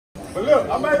But look,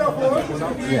 I made up for it.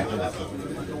 Yeah.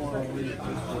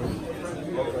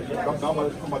 I'm about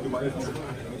to do my intro.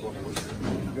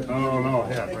 No,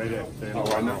 yeah, right there.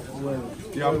 Oh, I know.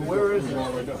 Yeah, where is he?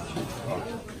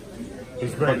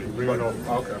 He's ready. Bring it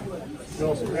over. Okay.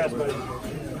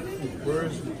 Where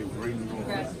is he?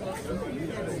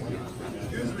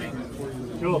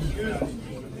 Jules.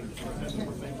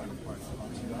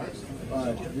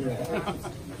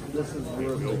 This is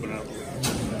where we open up.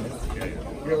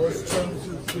 Yeah, let's turn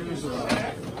to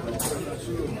Tuesday.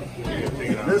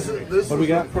 This What do we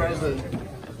got? Present.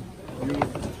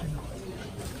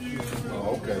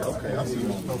 Oh, okay. I see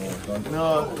one. No,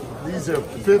 these are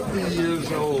 50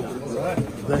 years old.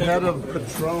 The head of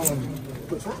Patron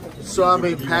saw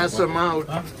me pass them out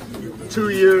 2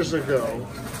 years ago,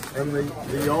 and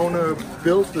the owner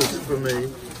built this for me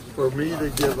to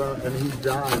give up, and he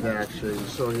died actually,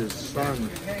 so his son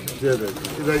did it.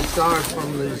 They saw it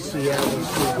from the Seattle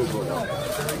Super Bowl.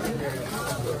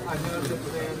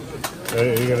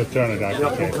 You gotta turn it, Dr.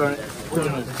 Okay. Turn it.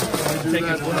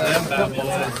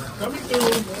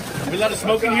 We let it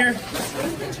smoke in here?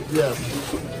 Yes.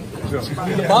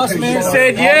 The boss man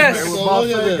said yes. Well,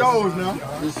 look at it goes now.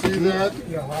 You see that?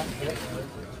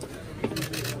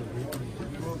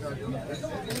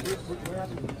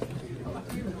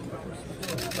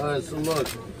 All right, so look.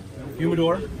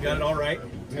 Humidor, you got it all right.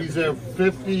 These are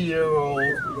 50-year-old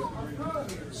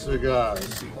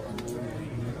cigars.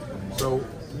 So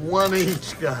one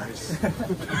each, guys.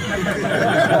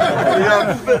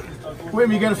 Wait a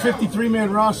minute, you got a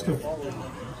 53-man roster.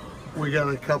 We got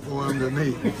a couple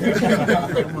underneath.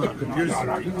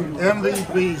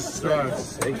 MVP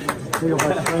starts. You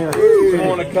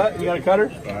want a cut? You got a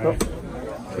cutter?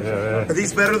 Are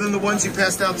these better than the ones you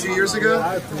passed out 2 years ago?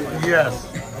 Yes.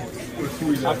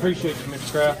 I appreciate you,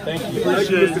 Mr. Kraft. Thank you.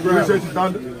 Appreciate you,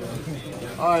 Thunder.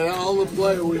 All right, all the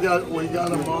players, we got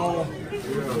them all.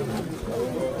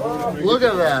 Look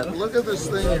at that. Look at this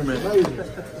thing you made.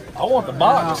 I want the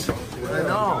box. I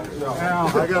know.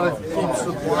 I gotta keep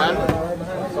supplying.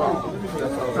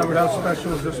 Robert, how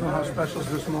special is this one? How special is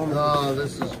this moment? Oh,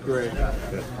 this is great. You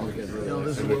know,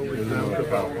 this is what we found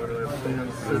about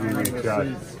sitting in the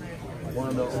seats. One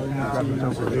of the only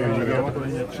teams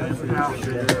playing a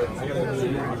championship.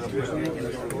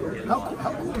 How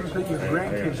cool is it that your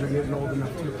grandkids are getting old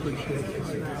enough to appreciate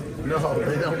this? No,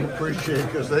 they don't appreciate it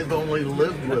because they've only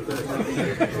lived with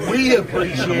it. We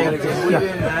appreciate it because we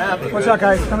didn't have it. What's up,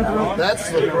 guys? Coming through? That's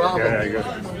the problem.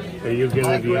 Hey, you get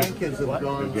My it yet? grandkids have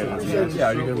gone Get it through yet?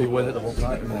 Yeah, you're going to be with it the whole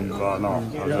time. No.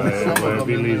 some of them in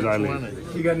Billy's their Island.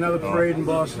 20s. You got another parade in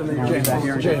Boston. Oh,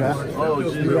 Oh,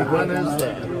 gee, when is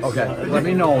that? okay. Let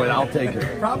me know and I'll take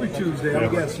it. Probably Tuesday,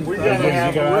 I'm guessing. We gotta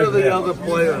have, where are the other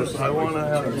players? I want to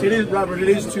have. It is, Robert, it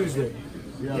is Tuesday.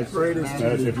 Yeah, The parade is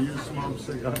Tuesday. Do you smoke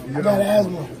cigars? I got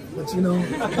asthma, but you know.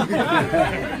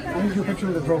 I need a picture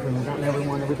of the trophy. I've gotten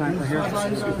everyone every time we're here.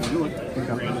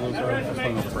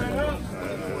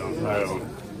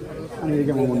 I need to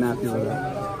give him one napkin with that.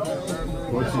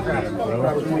 What's your name, bro?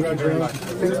 Robert, thank you, Drew.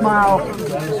 Big smile.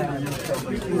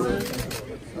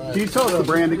 Can you tell us the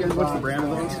brand again? What's the brand of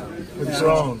those?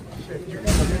 Patron.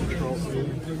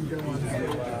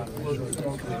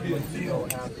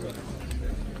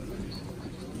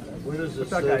 Where does it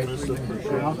say, Mr.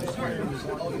 Patron?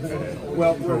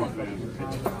 Well, we're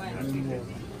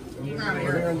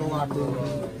here in the locker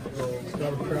room.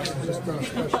 Kraft has just done a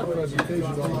special presentation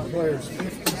on the players.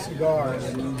 50 cigars.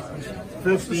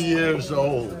 50 years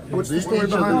old. What's the story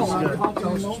behind it?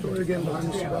 Tell us the story again behind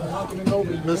the cigar.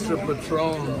 Mr.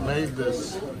 Patron made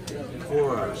this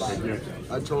for us.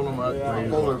 I told him I'd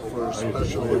pull it for a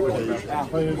special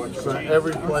occasion. So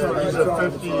every player, these are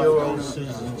 50-year-old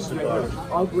seasoned cigars.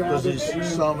 Because he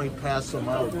saw me pass them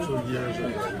out 2 years ago.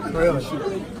 Really?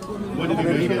 When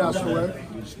did he pass away?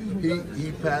 He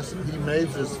made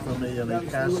this for me, and he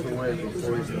passed away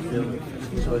before he could give it.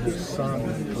 So his son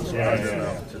was wise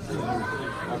enough to do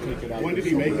it. When did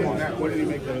he make it? When did he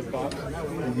make those box? A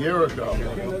year ago.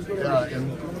 Yeah,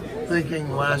 and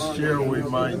thinking last year we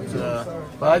might,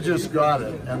 but I just got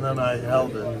it, and then I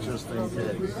held it just in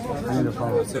case.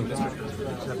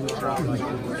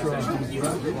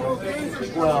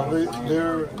 Well,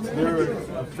 they're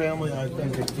a family, I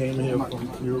think, that came here from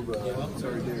Cuba.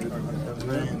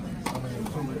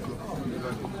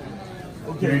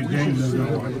 Okay, James is the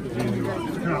one.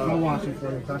 I'll watch it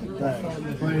for you.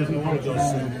 Players know what they'll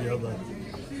see the other.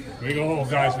 Make a hole,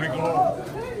 guys. Make a hole.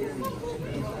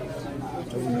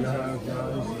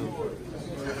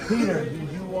 Peter, did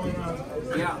you want to?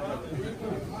 Yeah.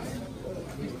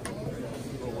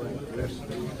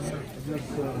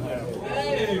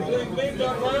 Hey, big, big,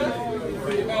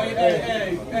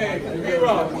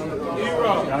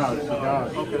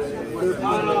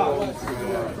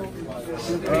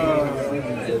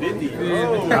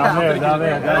 Down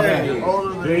there.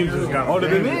 James has got older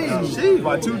than me. Sheesh,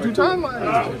 by two times.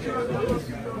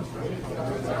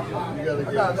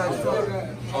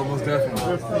 Almost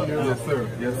definitely. Yes, sir.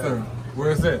 Yes, sir.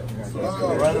 Where is it?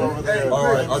 Right over there. All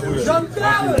right, I'll do that. Young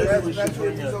Dallas!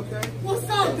 What's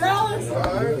up, Dallas?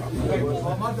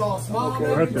 My dog small.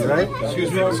 Birthday, right?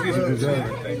 Excuse me.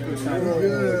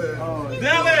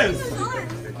 Dallas!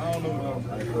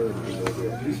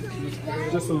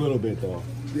 Just a little bit, though.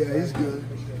 Yeah, he's good.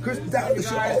 Chris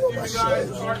Dallas, all over my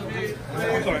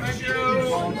shit.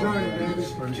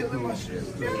 Killing my shit.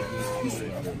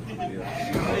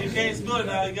 You can't split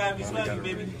now. You gotta be swaggy,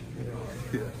 baby.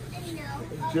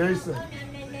 Jason,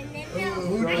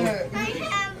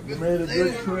 you made a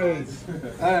good trade.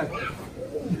 Hey.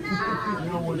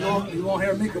 You won't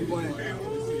hear me complain.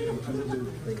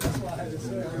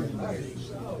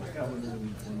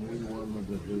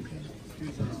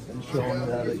 And showing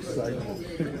that excitement.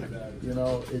 You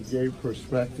know, it gave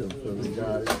perspective for the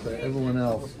guys, for everyone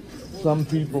else. Some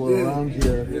people around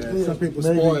here, Some people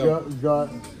maybe spoil. got,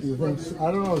 you think,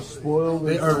 I don't know, spoiled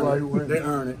is the right word. They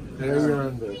earn it. They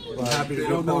earned it. I'm happy to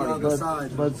be a part of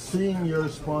it. But seeing your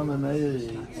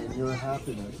spontaneity and your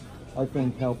happiness, I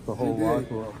think helped the whole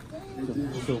locker room.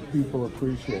 So people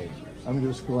appreciate it. I'm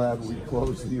just glad we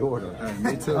closed the order.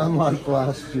 Me too. Unlike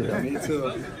last year. Me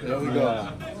too. There we go.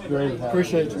 Great.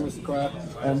 Appreciate you, Mr. Kraft.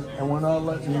 And we're not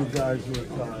letting you guys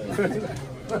retire.